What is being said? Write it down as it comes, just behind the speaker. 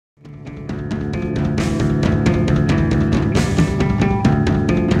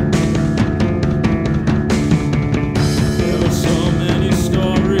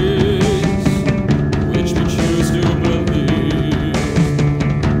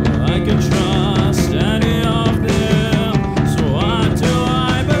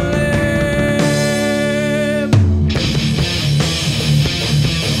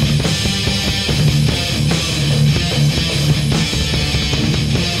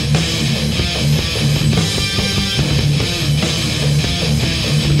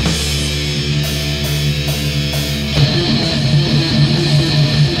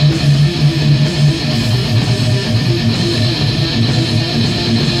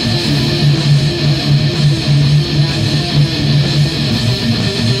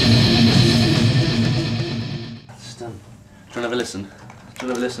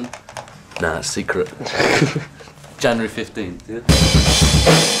ever listen? Nah, it's secret. January 15th, yeah?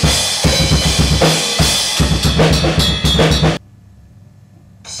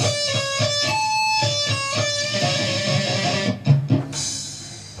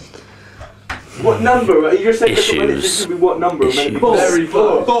 What number? You just said this could be what number? Maybe very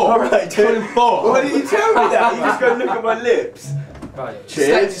four. Alright, dude. Why did you tell me that? You just go look at my lips. Right.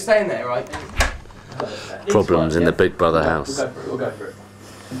 Cheers. Just stay in there, right? Problems in the Big Brother house. We'll go for it.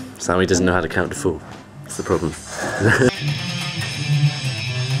 Sammy doesn't know how to count to 4. That's the problem.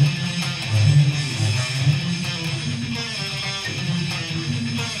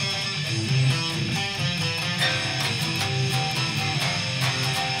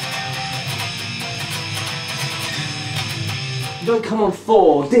 You don't come on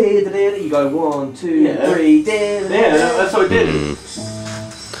 4, you go 1, 2, 3, Yeah, that's what I did.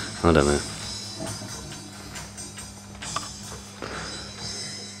 I don't know.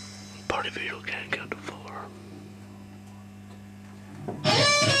 Party people can't count to 4.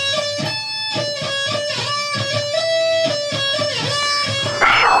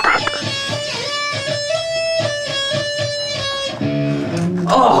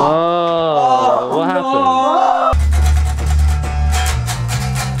 Oh, what happened?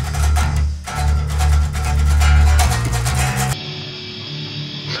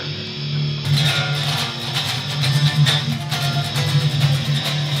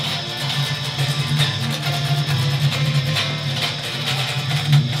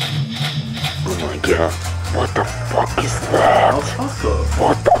 Oh my god, what the fuck is that?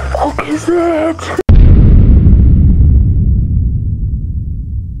 What the fuck is that?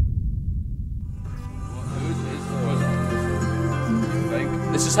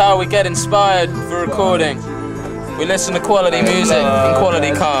 This is how we get inspired for recording. We listen to quality music and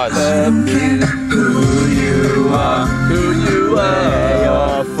quality cars. Who you are, where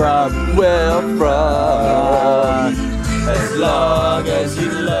you're from, where I'm from. As long as you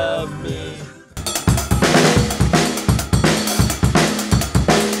love me.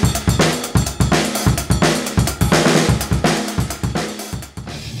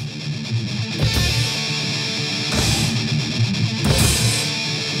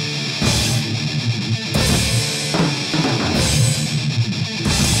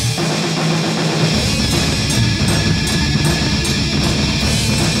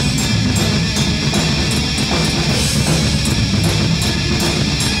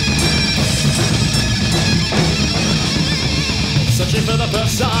 Searching for the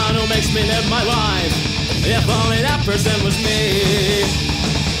person who makes me live my life. If only that person was me.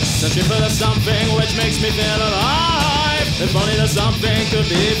 Searching for the something which makes me feel alive. If only the something could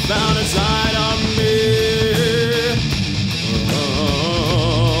be found inside of me.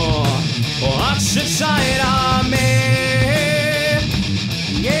 Oh, what's inside of me?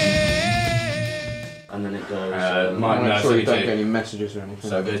 Yeah. And then it goes. Mike, no, sure you don't get any messages or anything.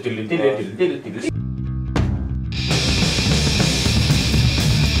 So it goes diddly diddly diddly diddly.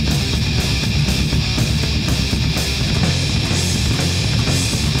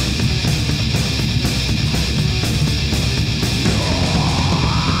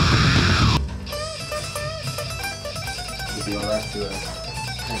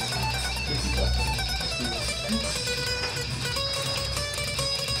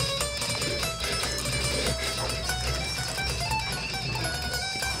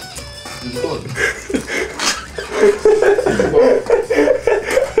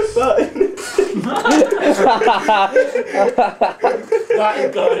 That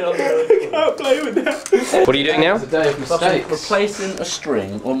is going on. Can't play with that. What are you doing now? I'm replacing a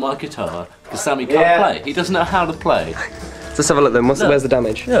string on my guitar because Sammy can't play. He doesn't know how to play. Let's have a look then. Where's the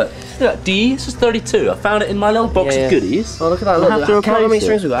damage? Yeah, D, this is 32. I found it in my little box of goodies. Oh, look at that. Look, how many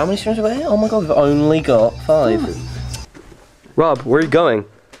strings we got? How many strings we got here? Oh my god, we've only got 5. Rob, where are you going?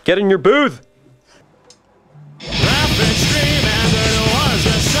 Get in your booth!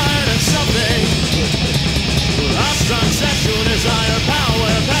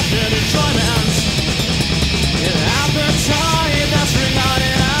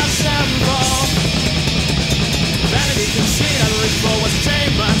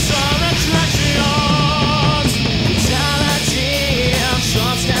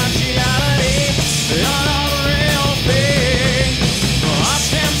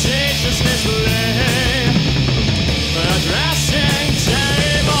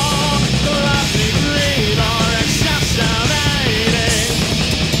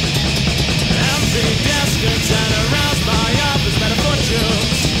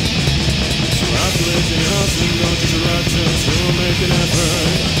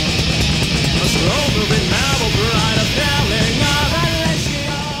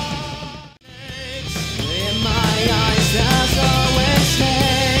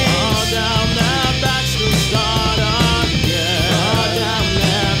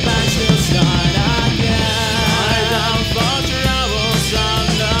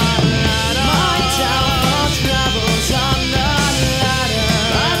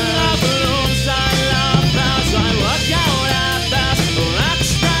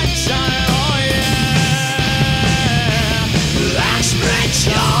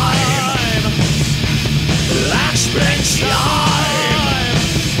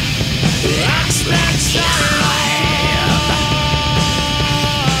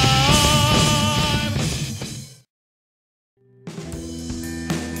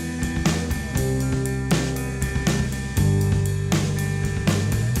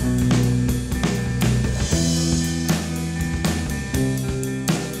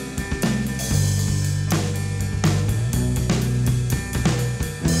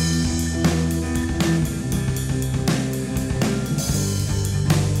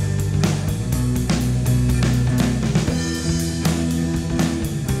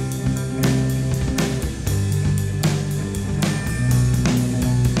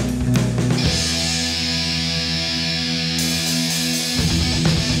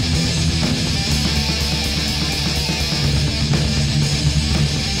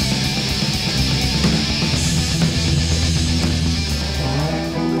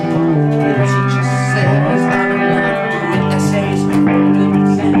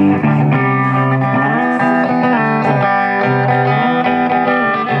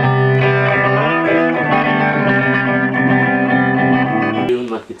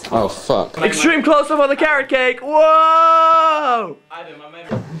 Extreme close-up on the carrot cake. Whoa!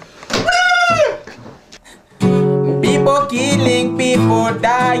 People killing, people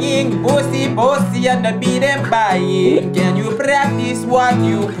dying, bossy and the beat them buying. Can you practice what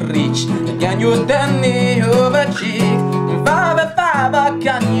you preach? Can you turn me over cheek? Father,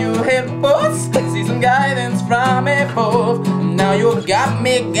 can you help us? See some guidance from above. Now you got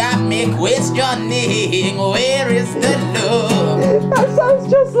me questioning, where is the love? That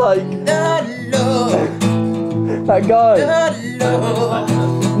sounds just like The love, that guy. the love.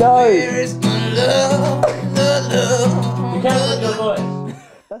 No. Where is the love? The love. You can't put your voice.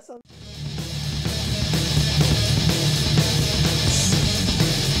 That sounds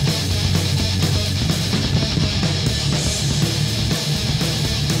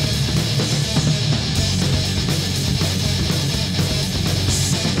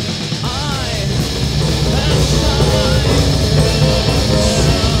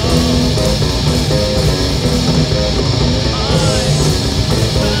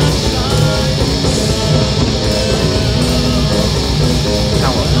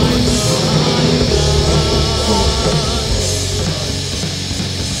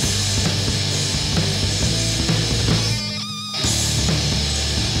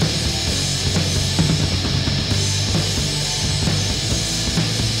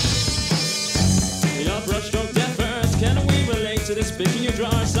to this pick in your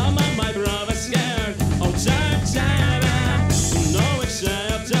drawer. Some of my brothers scared. Oh, time, no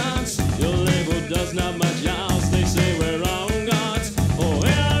acceptance. Your label does not match ours. They say we're all gods. Oh,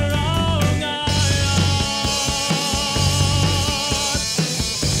 we're all gods.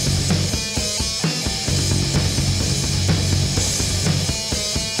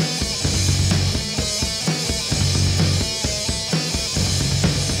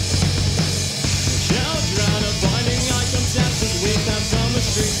 Children avoiding eye contact as we pass on the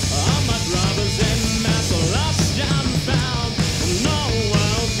street.